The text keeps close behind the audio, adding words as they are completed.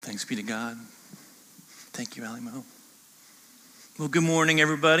Thanks be to God. Thank you, Alimo. Well, good morning,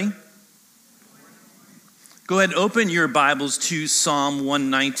 everybody. Go ahead and open your Bibles to Psalm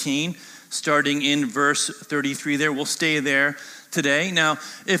 119, starting in verse 33 there. We'll stay there today. Now,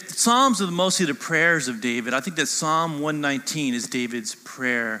 if the Psalms are mostly the prayers of David, I think that Psalm 119 is David's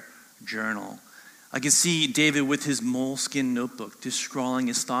prayer journal. I can see David with his moleskin notebook, just scrawling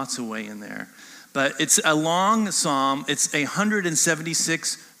his thoughts away in there. But it's a long psalm. It's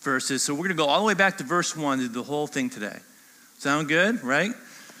 176 verses. So we're going to go all the way back to verse 1 to the whole thing today. Sound good, right?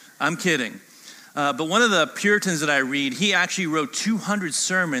 I'm kidding. But one of the Puritans that I read, he actually wrote 200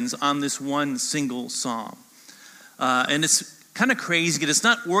 sermons on this one single psalm. And it's kind of crazy because it's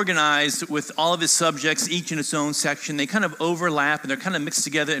not organized with all of his subjects, each in its own section. They kind of overlap and they're kind of mixed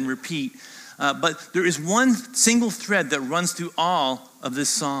together and repeat. But there is one single thread that runs through all of this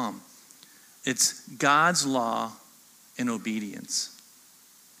psalm. It's God's law and obedience.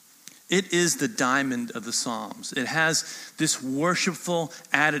 It is the diamond of the Psalms. It has this worshipful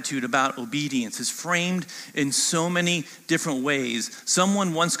attitude about obedience. It's framed in so many different ways.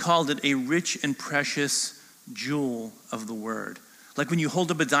 Someone once called it a rich and precious jewel of the word. Like when you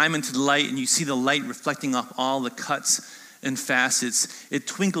hold up a diamond to the light and you see the light reflecting off all the cuts and facets, it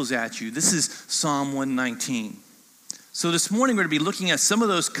twinkles at you. This is Psalm 119. So this morning we're going to be looking at some of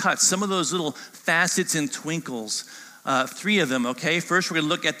those cuts, some of those little facets and twinkles. 3 of them, okay? First, we're going to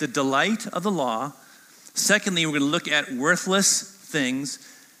look at the delight of the law. Secondly, we're going to look at worthless things.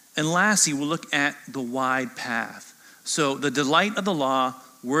 And lastly, we'll look at the wide path. So the delight of the law,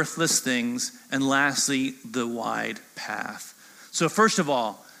 worthless things, and lastly, the wide path. So first of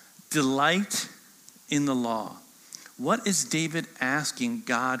all, delight in the law. What is David asking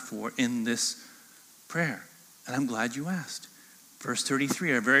God for in this prayer? And I'm glad you asked. Verse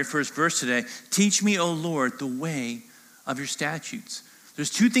 33, our very first verse today. Teach me, O Lord, the way of your statutes.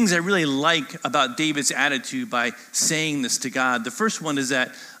 There's 2 things I really like about David's attitude by saying this to God. The first one is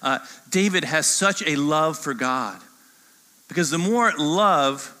that David has such a love for God. Because the more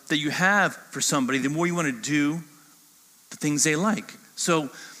love that you have for somebody, the more you want to do the things they like. So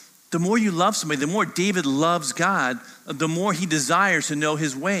the more you love somebody, the more David loves God, the more he desires to know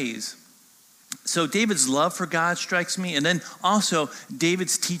his ways. So David's love for God strikes me, and then also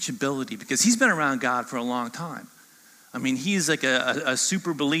David's teachability, because he's been around God for a long time. I mean, he's like a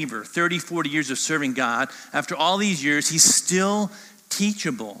super believer, 30, 40 years of serving God. After all these years, he's still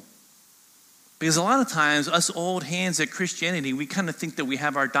teachable. Because a lot of times, us old hands at Christianity, we kind of think that we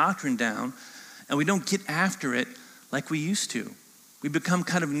have our doctrine down, and we don't get after it like we used to. We become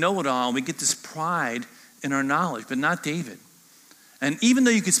kind of know-it-all, and we get this pride in our knowledge, but not David. And even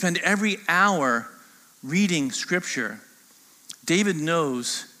though you could spend every hour reading Scripture, David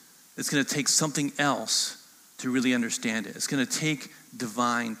knows it's going to take something else to really understand it. It's going to take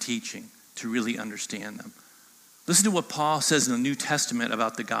divine teaching to really understand them. Listen to what Paul says in the New Testament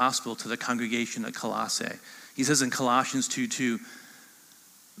about the gospel to the congregation at Colossae. He says in Colossians 2:2,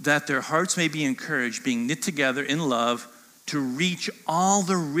 that their hearts may be encouraged, being knit together in love, to reach all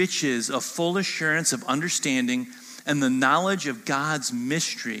the riches of full assurance of understanding and the knowledge of God's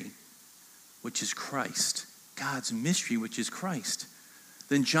mystery, which is Christ. God's mystery, which is Christ.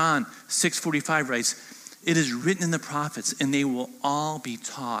 Then John 6:45 writes, it is written in the prophets, and they will all be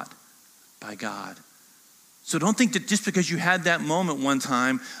taught by God. So don't think that just because you had that moment one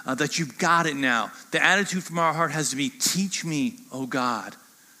time that you've got it now. The attitude from our heart has to be, teach me, O God.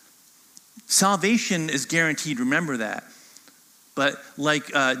 Salvation is guaranteed, remember that. But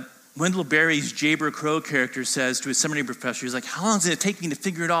like Wendell Berry's Jaber Crow character says to his seminary professor, he's like, how long is it going to take me to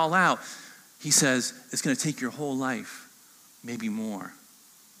figure it all out? He says, it's going to take your whole life, maybe more.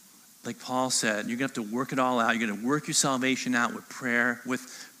 Like Paul said, you're going to have to work it all out. You're going to work your salvation out with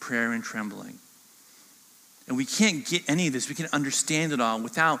prayer and trembling. And we can't get any of this, we can't understand it all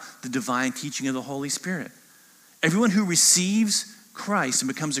without the divine teaching of the Holy Spirit. Everyone who receives Christ and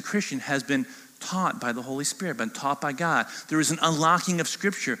becomes a Christian has been taught by the Holy Spirit, been taught by God. There is an unlocking of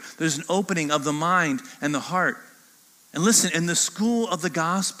Scripture. There's an opening of the mind and the heart. And listen, in the school of the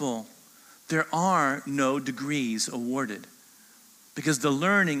gospel, there are no degrees awarded. Because the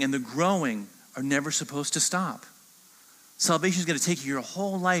learning and the growing are never supposed to stop. Salvation is going to take you your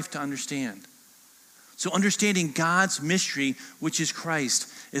whole life to understand. So understanding God's mystery, which is Christ,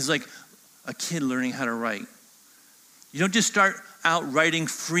 is like a kid learning how to write. You don't just start out writing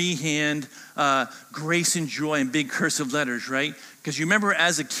freehand, grace and joy in big cursive letters, right? Because you remember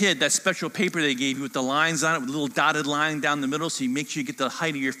as a kid, that special paper they gave you with the lines on it, with a little dotted line down the middle, so you make sure you get the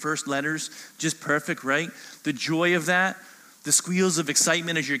height of your first letters just perfect, right? The joy of that, the squeals of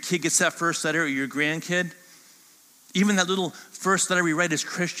excitement as your kid gets that first letter or your grandkid. Even that little first letter we write as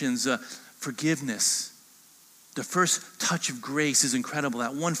Christians, forgiveness. The first touch of grace is incredible,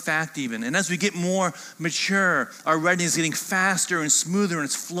 that one fact even. And as we get more mature, our writing is getting faster and smoother, and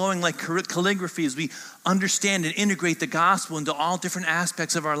it's flowing like calligraphy as we understand and integrate the gospel into all different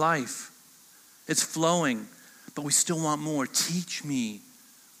aspects of our life. It's flowing, but we still want more. Teach me,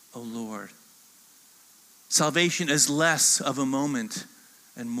 O Lord. Salvation is less of a moment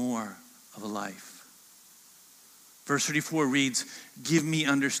and more of a life. Verse 34 reads, give me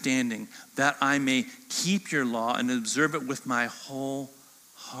understanding that I may keep your law and observe it with my whole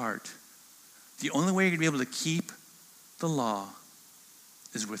heart. The only way you're going to be able to keep the law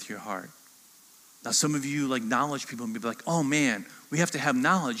is with your heart. Now, some of you like knowledge people and be like, oh man, we have to have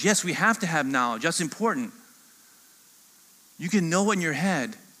knowledge. Yes, we have to have knowledge. That's important. You can know it in your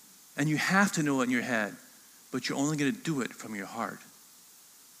head, and you have to know it in your head, but you're only going to do it from your heart.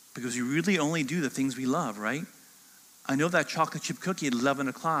 Because you really only do the things we love, right? I know that chocolate chip cookie at 11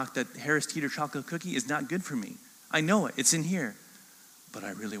 o'clock, that Harris Teeter chocolate cookie is not good for me. I know it. It's in here. But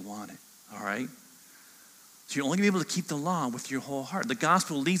I really want it. All right? So you're only going to be able to keep the law with your whole heart. The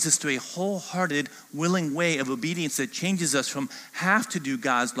gospel leads us to a wholehearted, willing way of obedience that changes us from have to do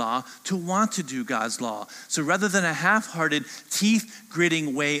God's law to want to do God's law. So rather than a half-hearted,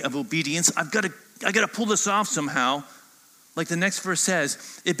 teeth-gritting way of obedience, I got to pull this off somehow. Like the next verse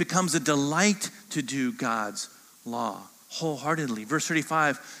says, it becomes a delight to do God's law wholeheartedly. Verse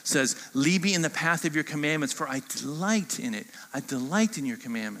 35 says, lead me in the path of your commandments, for I delight in it. I delight in your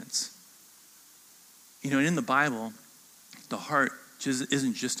commandments. You know, and in the Bible, the heart just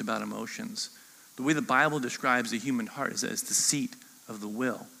isn't just about emotions. The way the Bible describes the human heart is as the seat of the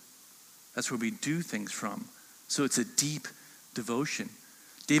will. That's where we do things from. So it's a deep devotion.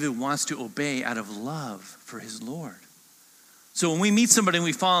 David wants to obey out of love for his Lord. So when we meet somebody and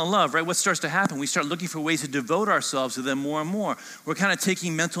we fall in love, right, what starts to happen? We start looking for ways to devote ourselves to them more and more. We're kind of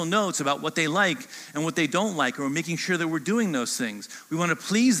taking mental notes about what they like and what they don't like, or we're making sure that we're doing those things. We want to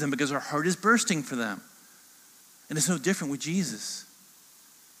please them because our heart is bursting for them. And it's no different with Jesus.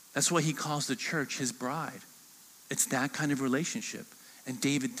 That's why he calls the church his bride. It's that kind of relationship. And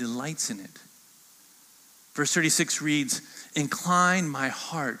David delights in it. Verse 36 reads, incline my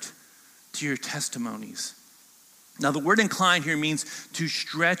heart to your testimonies. Now, the word incline here means to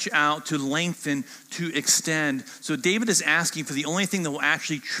stretch out, to lengthen, to extend. So David is asking for the only thing that will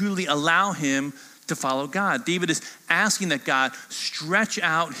actually truly allow him to follow God. David is asking that God stretch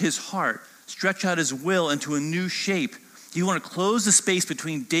out his heart, stretch out his will into a new shape. You want to close the space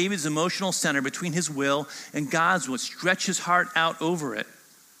between David's emotional center, between his will and God's will. Stretch his heart out over it.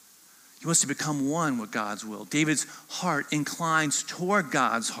 He wants to become one with God's will. David's heart inclines toward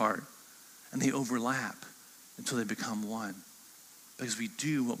God's heart, and they overlap until they become one. Because we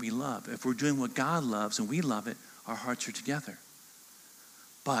do what we love. If we're doing what God loves and we love it, our hearts are together.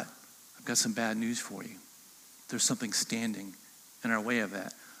 But I've got some bad news for you. There's something standing in our way of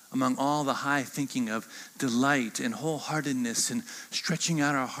that. Among all the high thinking of delight and wholeheartedness and stretching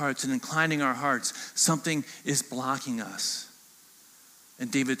out our hearts and inclining our hearts, something is blocking us.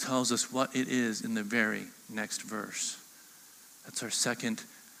 And David tells us what it is in the very next verse. That's our second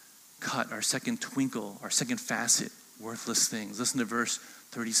cut, our second twinkle, our second facet, worthless things. Listen to verse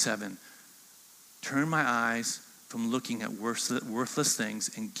 37. Turn my eyes from looking at worthless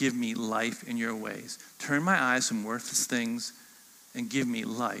things and give me life in your ways. Turn my eyes from worthless things and give me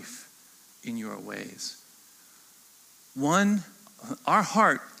life in your ways. One, our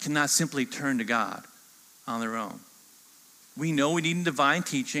heart cannot simply turn to God on their own. We know we need divine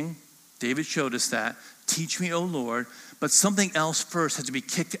teaching. David showed us that. Teach me, O Lord. But something else first has to be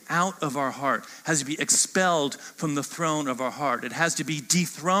kicked out of our heart, has to be expelled from the throne of our heart. It has to be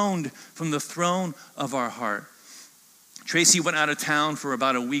dethroned from the throne of our heart. Tracy went out of town for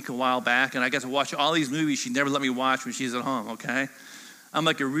about a week a while back, and I got to watch all these movies she never let me watch when she's at home, okay? I'm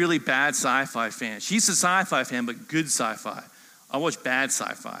like a really bad sci-fi fan. She's a sci-fi fan, but good sci-fi. I watch bad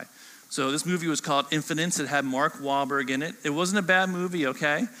sci-fi. So this movie was called Infinite. It had Mark Wahlberg in it. It wasn't a bad movie,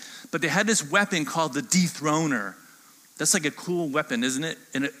 okay? But they had this weapon called the Dethroner. That's like a cool weapon, isn't it?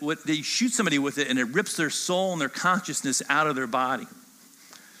 And they shoot somebody with it, and it rips their soul and their consciousness out of their body.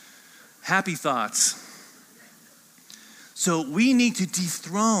 Happy thoughts. So we need to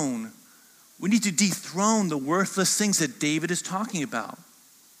dethrone the worthless things that David is talking about.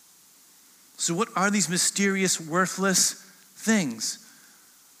 So what are these mysterious, worthless things?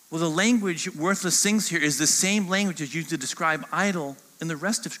 Well, the language, worthless things here, is the same language that's used to describe idol in the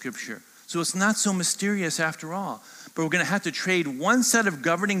rest of Scripture. So it's not so mysterious after all. But we're going to have to trade one set of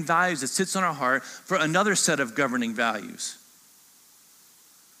governing values that sits on our heart for another set of governing values.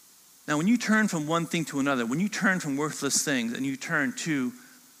 Now, when you turn from one thing to another, when you turn from worthless things and you turn to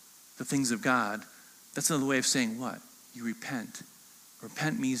the things of God, that's another way of saying what? You repent.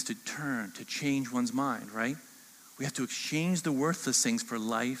 Repent means to turn, to change one's mind, right? We have to exchange the worthless things for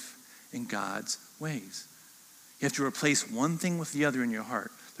life in God's ways. You have to replace one thing with the other in your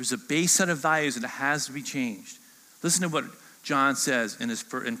heart. There's a base set of values that has to be changed. Listen to what John says in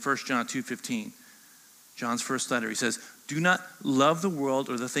 1 John 2:15. John's first letter, he says, do not love the world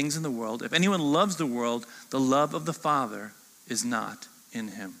or the things in the world. If anyone loves the world, the love of the Father is not in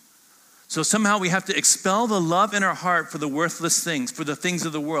him. So somehow we have to expel the love in our heart for the worthless things, for the things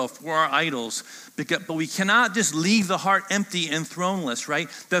of the world, for our idols. But we cannot just leave the heart empty and throneless, right?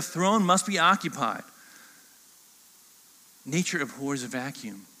 The throne must be occupied. Nature abhors a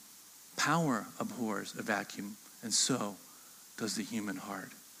vacuum. Power abhors a vacuum. And so does the human heart.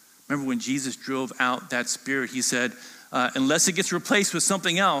 Remember when Jesus drove out that spirit, he said, unless it gets replaced with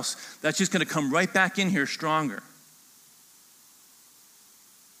something else, that's just going to come right back in here stronger.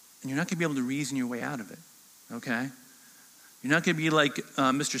 And you're not going to be able to reason your way out of it, okay? You're not going to be like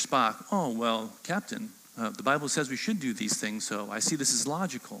Mr. Spock. Oh, well, Captain, the Bible says we should do these things, so I see this as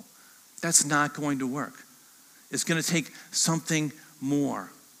logical. That's not going to work. It's going to take something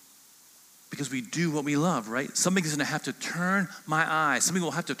more. Because we do what we love, right? Something's going to have to turn my eyes. Something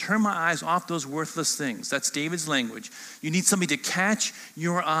will have to turn my eyes off those worthless things. That's David's language. You need something to catch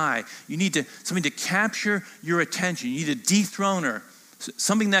your eye. You need something to capture your attention. You need a dethroner.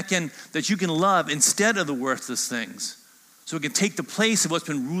 Something that you can love instead of the worthless things. So it can take the place of what's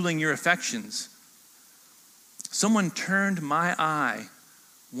been ruling your affections. Someone turned my eye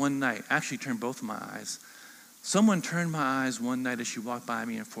one night. Actually turned both of my eyes. Someone turned my eyes one night as she walked by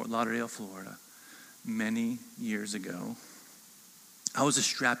me in Fort Lauderdale, Florida, many years ago. I was a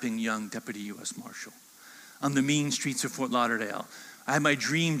strapping young deputy U.S. Marshal on the mean streets of Fort Lauderdale. I had my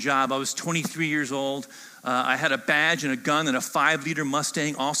dream job. I was 23 years old. I had a badge and a gun and a 5-liter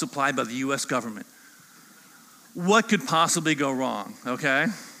Mustang, all supplied by the U.S. government. What could possibly go wrong, okay?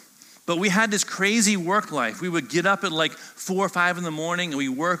 But we had this crazy work life. We would get up at like 4 or 5 in the morning and we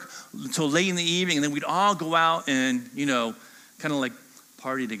work until late in the evening, and then we'd all go out and, kind of like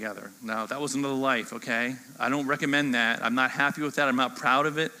party together. Now, that was another life, okay? I don't recommend that. I'm not happy with that. I'm not proud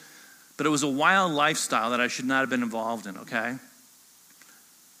of it. But it was a wild lifestyle that I should not have been involved in, okay?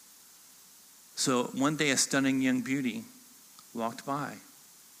 So one day a stunning young beauty walked by.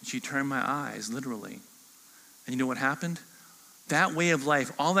 And she turned my eyes, literally. And you know what happened? That way of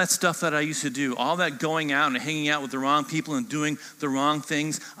life, all that stuff that I used to do, all that going out and hanging out with the wrong people and doing the wrong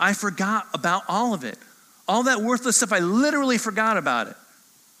things, I forgot about all of it. All that worthless stuff, I literally forgot about it.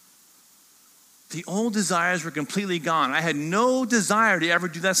 The old desires were completely gone. I had no desire to ever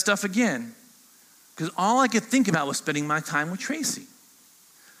do that stuff again because all I could think about was spending my time with Tracy.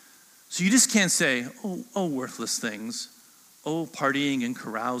 So you just can't say, oh, worthless things. Oh, partying and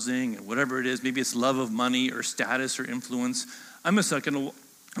carousing and whatever it is. Maybe it's love of money or status or influence. I'm just going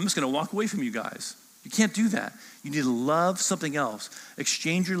to walk away from you guys. You can't do that. You need to love something else.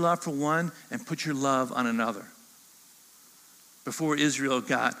 Exchange your love for one and put your love on another. Before Israel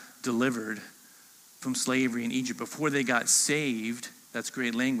got delivered from slavery in Egypt, before they got saved, that's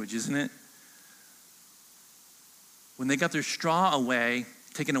great language, isn't it? When they got their straw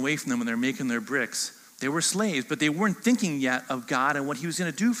taken away from them when they're making their bricks, they were slaves, but they weren't thinking yet of God and what he was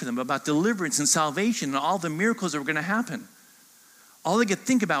going to do for them, about deliverance and salvation and all the miracles that were going to happen. All they could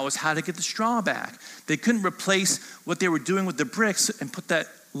think about was how to get the straw back. They couldn't replace what they were doing with the bricks and put that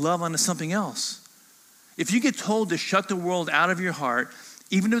love onto something else. If you get told to shut the world out of your heart,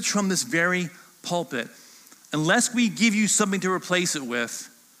 even if it's from this very pulpit, unless we give you something to replace it with,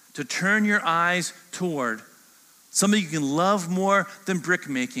 to turn your eyes toward, something you can love more than brick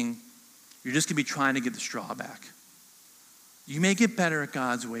making, you're just going to be trying to get the straw back. You may get better at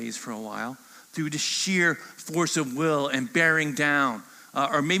God's ways for a while through the sheer force of will and bearing down,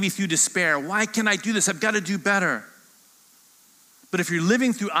 or maybe through despair. Why can't I do this? I've got to do better. But if you're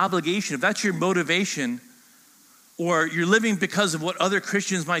living through obligation, if that's your motivation, or you're living because of what other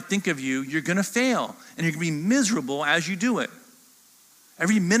Christians might think of you, you're going to fail, and you're going to be miserable as you do it.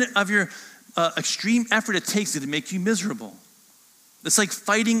 Every minute of your extreme effort it takes to make you miserable. It's like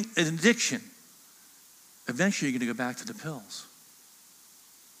fighting an addiction. Eventually, you're going to go back to the pills.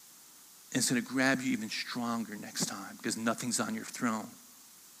 And it's going to grab you even stronger next time because nothing's on your throne.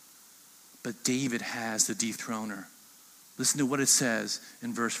 But David has the dethroner. Listen to what it says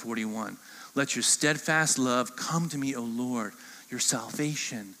in verse 41. Let your steadfast love come to me, O Lord, your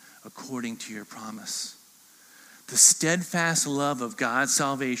salvation according to your promise. The steadfast love of God's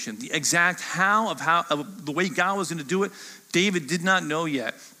salvation, the exact how of the way God was going to do it, David did not know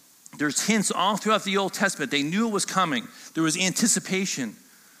yet. There's hints all throughout the Old Testament. They knew it was coming. There was anticipation.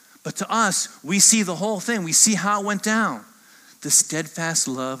 But to us, we see the whole thing. We see how it went down. The steadfast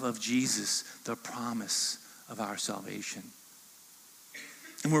love of Jesus, the promise of our salvation.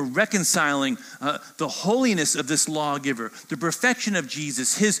 And we're reconciling the holiness of this lawgiver, the perfection of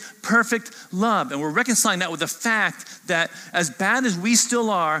Jesus, his perfect love. And we're reconciling that with the fact that as bad as we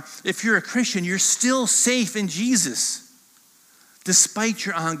still are, if you're a Christian, you're still safe in Jesus. Despite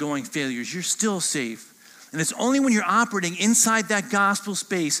your ongoing failures, you're still safe. And it's only when you're operating inside that gospel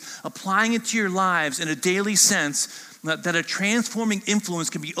space, applying it to your lives in a daily sense, that a transforming influence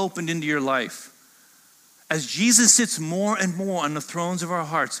can be opened into your life. As Jesus sits more and more on the thrones of our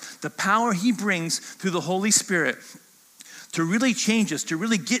hearts, the power he brings through the Holy Spirit to really change us, to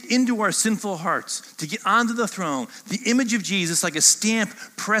really get into our sinful hearts, to get onto the throne. The image of Jesus, like a stamp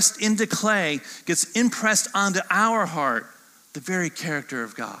pressed into clay, gets impressed onto our heart, the very character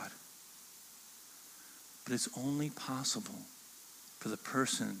of God. But it's only possible for the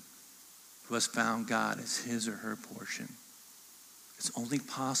person who has found God as his or her portion. It's only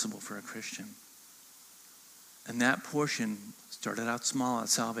possible for a Christian. And that portion started out small at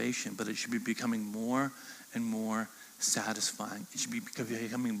salvation, but it should be becoming more and more satisfying. It should be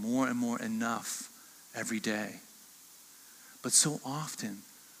becoming more and more enough every day. But so often,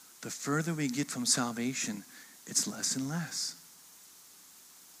 the further we get from salvation, it's less and less.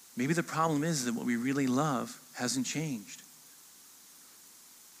 Maybe the problem is that what we really love hasn't changed.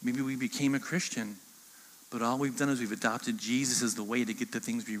 Maybe we became a Christian, but all we've done is we've adopted Jesus as the way to get the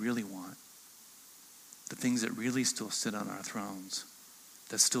things we really want. The things that really still sit on our thrones,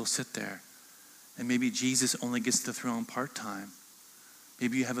 that still sit there. And maybe Jesus only gets the throne part-time.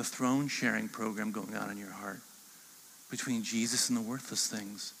 Maybe you have a throne sharing program going on in your heart between Jesus and the worthless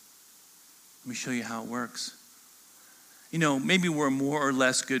things. Let me show you how it works. You know, maybe we're more or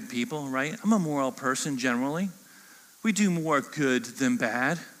less good people, right? I'm a moral person generally. We do more good than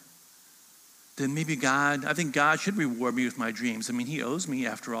bad. Then maybe God, I think God should reward me with my dreams. I mean, he owes me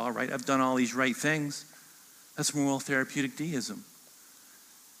after all, right? I've done all these right things. That's moral therapeutic deism.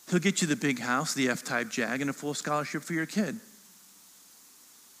 He'll get you the big house, the F-type Jag, and a full scholarship for your kid.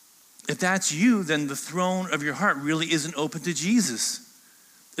 If that's you, then the throne of your heart really isn't open to Jesus.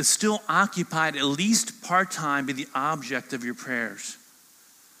 It's still occupied at least part-time by the object of your prayers.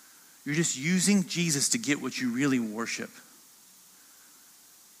 You're just using Jesus to get what you really worship.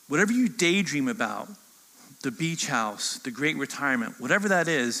 Whatever you daydream about, the beach house, the great retirement, whatever that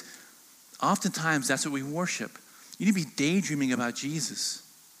is, oftentimes that's what we worship. You need to be daydreaming about Jesus.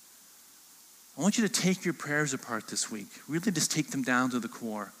 I want you to take your prayers apart this week. Really just take them down to the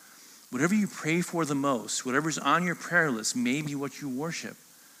core. Whatever you pray for the most, whatever's on your prayer list may be what you worship.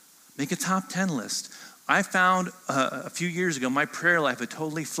 Make a top 10 list. I found a few years ago, my prayer life had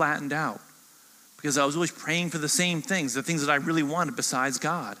totally flattened out because I was always praying for the same things, the things that I really wanted besides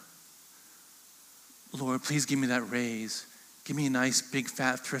God. Lord, please give me that raise. Give me a nice, big,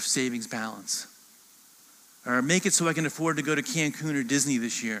 fat thrift savings balance. Or make it so I can afford to go to Cancun or Disney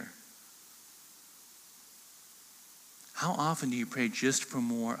this year. How often do you pray just for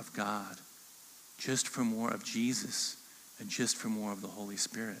more of God, just for more of Jesus, and just for more of the Holy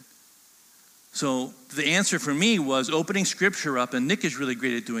Spirit? So the answer for me was opening Scripture up, and Nick is really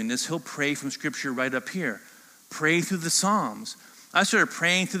great at doing this. He'll pray from Scripture right up here. Pray through the Psalms. I started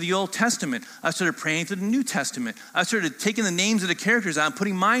praying through the Old Testament. I started praying through the New Testament. I started taking the names of the characters out and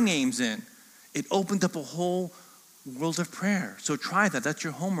putting my names in. It opened up a whole world of prayer. So try that. That's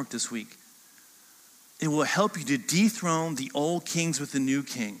your homework this week. It will help you to dethrone the old kings with the new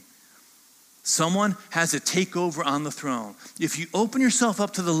king. Someone has to take over on the throne. If you open yourself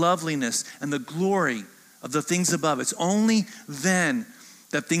up to the loveliness and the glory of the things above, it's only then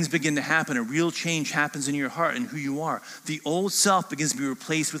that things begin to happen. A real change happens in your heart and who you are. The old self begins to be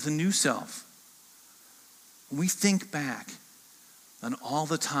replaced with a new self. When we think back on all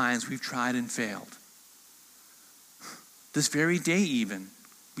the times we've tried and failed, this very day even,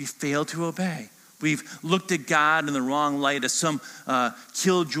 we failed to obey. We've looked at God in the wrong light as some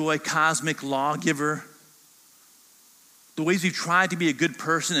killjoy cosmic lawgiver. The ways we've tried to be a good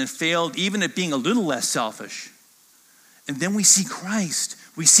person and failed even at being a little less selfish. And then we see Christ.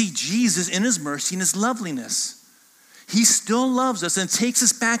 We see Jesus in his mercy and his loveliness. He still loves us and takes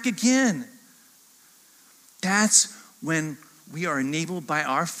us back again. That's when we are enabled by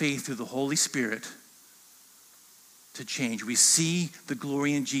our faith through the Holy Spirit to change. We see the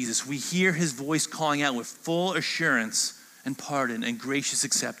glory in Jesus. We hear his voice calling out with full assurance and pardon and gracious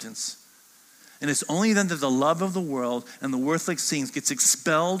acceptance. And it's only then that the love of the world and the worthless things gets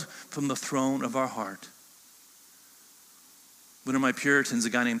expelled from the throne of our heart. One of my Puritans, a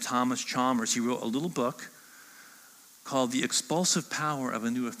guy named Thomas Chalmers, he wrote a little book called The Expulsive Power of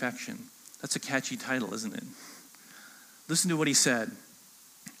a New Affection. That's a catchy title, isn't it? Listen to what he said.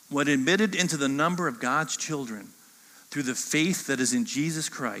 When admitted into the number of God's children through the faith that is in Jesus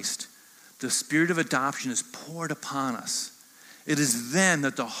Christ, the spirit of adoption is poured upon us. It is then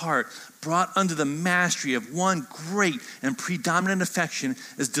that the heart, brought under the mastery of one great and predominant affection,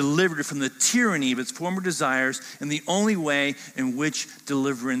 is delivered from the tyranny of its former desires in the only way in which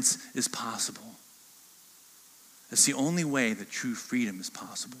deliverance is possible. It's the only way that true freedom is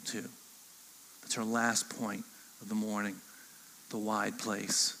possible, too. That's our last point of the morning, the wide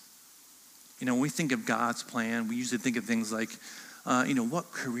place. When we think of God's plan, we usually think of things like,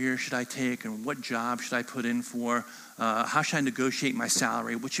 what career should I take and what job should I put in for? How should I negotiate my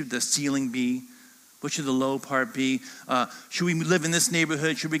salary? What should the ceiling be? What should the low part be? Should we live in this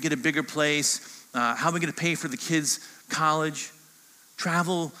neighborhood? Should we get a bigger place? How are we going to pay for the kids' college?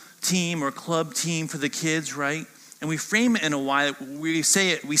 Travel team or club team for the kids, right? And we frame it in a way, we say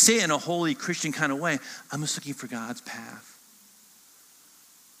it in a holy Christian kind of way. I'm just looking for God's path.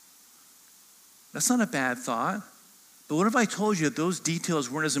 That's not a bad thought. But what if I told you that those details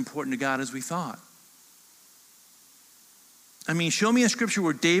weren't as important to God as we thought? Show me a scripture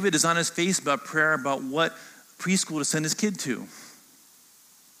where David is on his face about prayer about what preschool to send his kid to.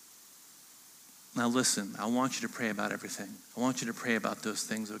 Now listen, I want you to pray about everything. I want you to pray about those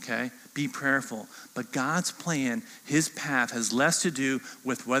things, okay? Be prayerful. But God's plan, his path, has less to do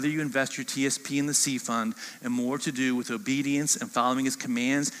with whether you invest your TSP in the C fund and more to do with obedience and following his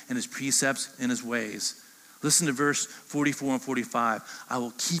commands and his precepts and his ways. Listen to verse 44 and 45. I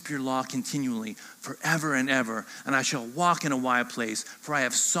will keep your law continually, forever and ever, and I shall walk in a wide place, for I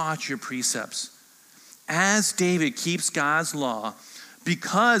have sought your precepts. As David keeps God's law,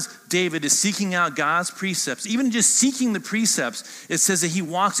 because David is seeking out God's precepts, even just seeking the precepts, it says that he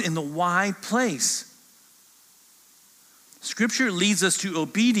walks in the wide place. Scripture leads us to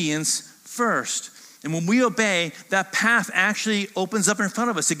obedience first. And when we obey, that path actually opens up in front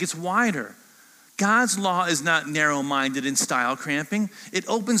of us. It gets wider. God's law is not narrow-minded and style-cramping. It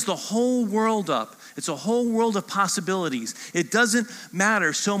opens the whole world up. It's a whole world of possibilities. It doesn't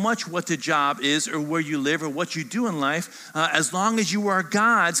matter so much what the job is or where you live or what you do in life, as long as you are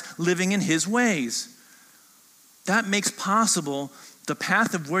God's living in his ways. That makes possible the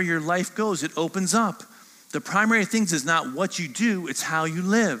path of where your life goes. It opens up. The primary thing is not what you do, it's how you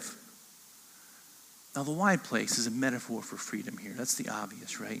live. Now, the wide place is a metaphor for freedom here. That's the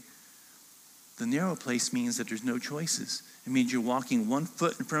obvious, right? The narrow place means that there's no choices. It means you're walking one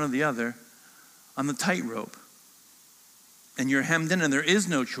foot in front of the other on the tightrope. And you're hemmed in and there is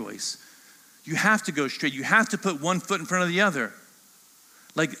no choice. You have to go straight. You have to put one foot in front of the other.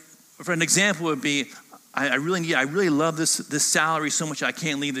 Like, for an example would be, I really love this salary so much I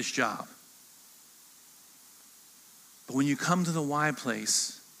can't leave this job. But when you come to the wide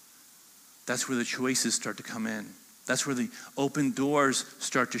place, that's where the choices start to come in. That's where the open doors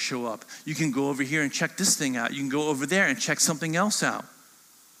start to show up. You can go over here and check this thing out. You can go over there and check something else out.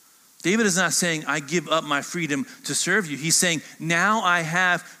 David is not saying, I give up my freedom to serve you. He's saying, now I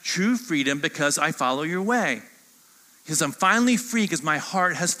have true freedom because I follow your way. He says, I'm finally free because my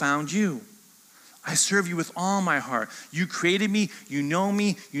heart has found you. I serve you with all my heart. You created me. You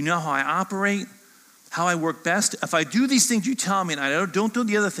know how I operate, how I work best. If I do these things you tell me and I don't do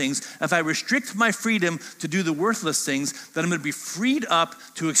the other things, if I restrict my freedom to do the worthless things, then I'm going to be freed up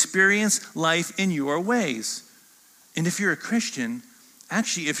to experience life in your ways. And if you're a Christian,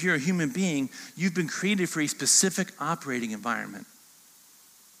 actually, if you're a human being, you've been created for a specific operating environment.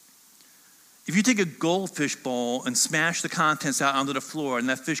 If you take a goldfish bowl and smash the contents out onto the floor and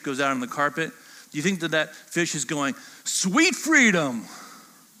that fish goes out on the carpet, do you think that fish is going, sweet freedom?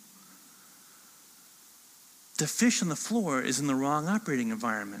 The fish on the floor is in the wrong operating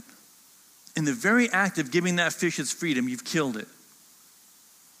environment. In the very act of giving that fish its freedom, you've killed it.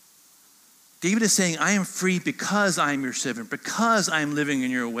 David is saying, I am free because I am your servant, because I am living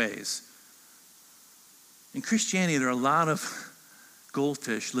in your ways. In Christianity, there are a lot of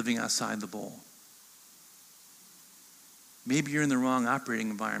goldfish living outside the bowl. Maybe you're in the wrong operating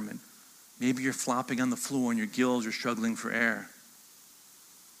environment. Maybe you're flopping on the floor and your gills are struggling for air.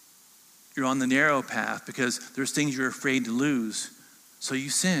 You're on the narrow path because there's things you're afraid to lose. So you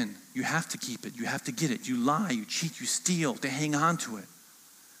sin. You have to keep it. You have to get it. You lie, you cheat, you steal to hang on to it.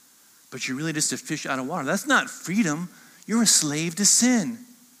 But you're really just a fish out of water. That's not freedom. You're a slave to sin.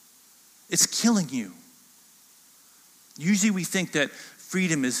 It's killing you. Usually we think that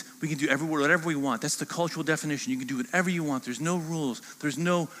freedom is we can do whatever we want. That's the cultural definition. You can do whatever you want. There's no rules. There's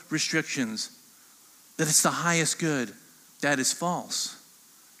no restrictions. That it's the highest good. That is false.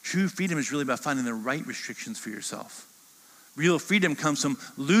 True freedom is really about finding the right restrictions for yourself. Real freedom comes from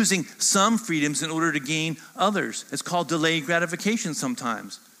losing some freedoms in order to gain others. It's called delayed gratification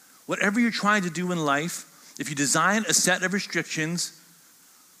sometimes. Whatever you're trying to do in life, if you design a set of restrictions,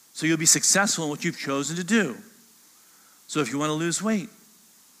 so you'll be successful in what you've chosen to do. So if you want to lose weight,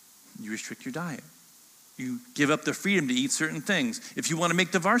 you restrict your diet. You give up the freedom to eat certain things. If you want to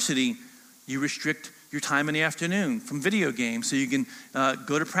make the varsity, you restrict your time in the afternoon from video games so you can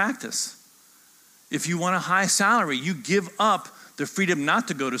go to practice. If you want a high salary, you give up the freedom not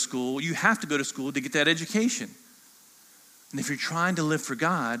to go to school. You have to go to school to get that education. And if you're trying to live for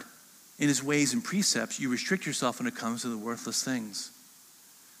God in his ways and precepts, you restrict yourself when it comes to the worthless things.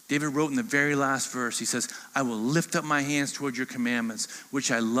 David wrote in the very last verse, he says, I will lift up my hands toward your commandments, which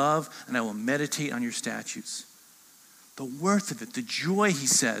I love, and I will meditate on your statutes. The worth of it, the joy, he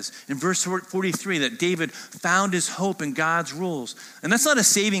says, in verse 43, that David found his hope in God's rules. And that's not a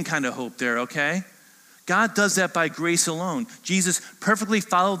saving kind of hope there, okay? God does that by grace alone. Jesus perfectly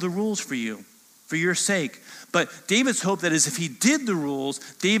followed the rules for you, for your sake. But David's hope that is if he did the rules,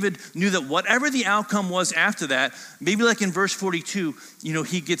 David knew that whatever the outcome was after that, maybe like in verse 42,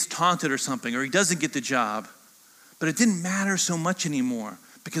 he gets taunted or something, or he doesn't get the job. But it didn't matter so much anymore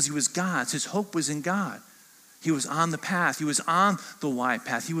because he was God's. His hope was in God. He was on the path. He was on the wide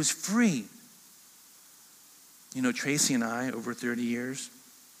path. He was free. Tracy and I, over 30 years,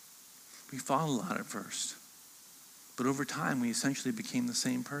 we fought a lot at first. But over time, we essentially became the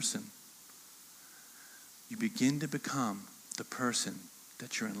same person. You begin to become the person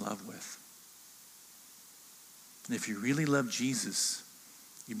that you're in love with. And if you really love Jesus,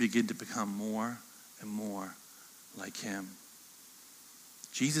 you begin to become more and more like him.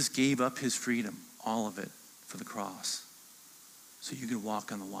 Jesus gave up his freedom, all of it, for the cross, so you can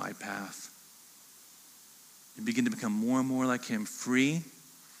walk on the wide path. You begin to become more and more like him, free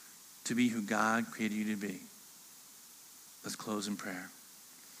to be who God created you to be. Let's close in prayer.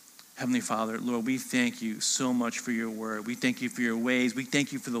 Heavenly Father, Lord, we thank you so much for your word. We thank you for your ways. We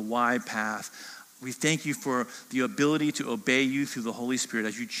thank you for the wide path. We thank you for the ability to obey you through the Holy Spirit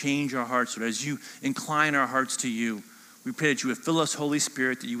as you change our hearts, Lord, as you incline our hearts to you. We pray that you would fill us, Holy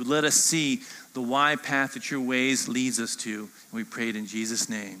Spirit, that you would let us see the wide path that your ways leads us to. And we pray it in Jesus'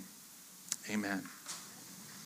 name. Amen.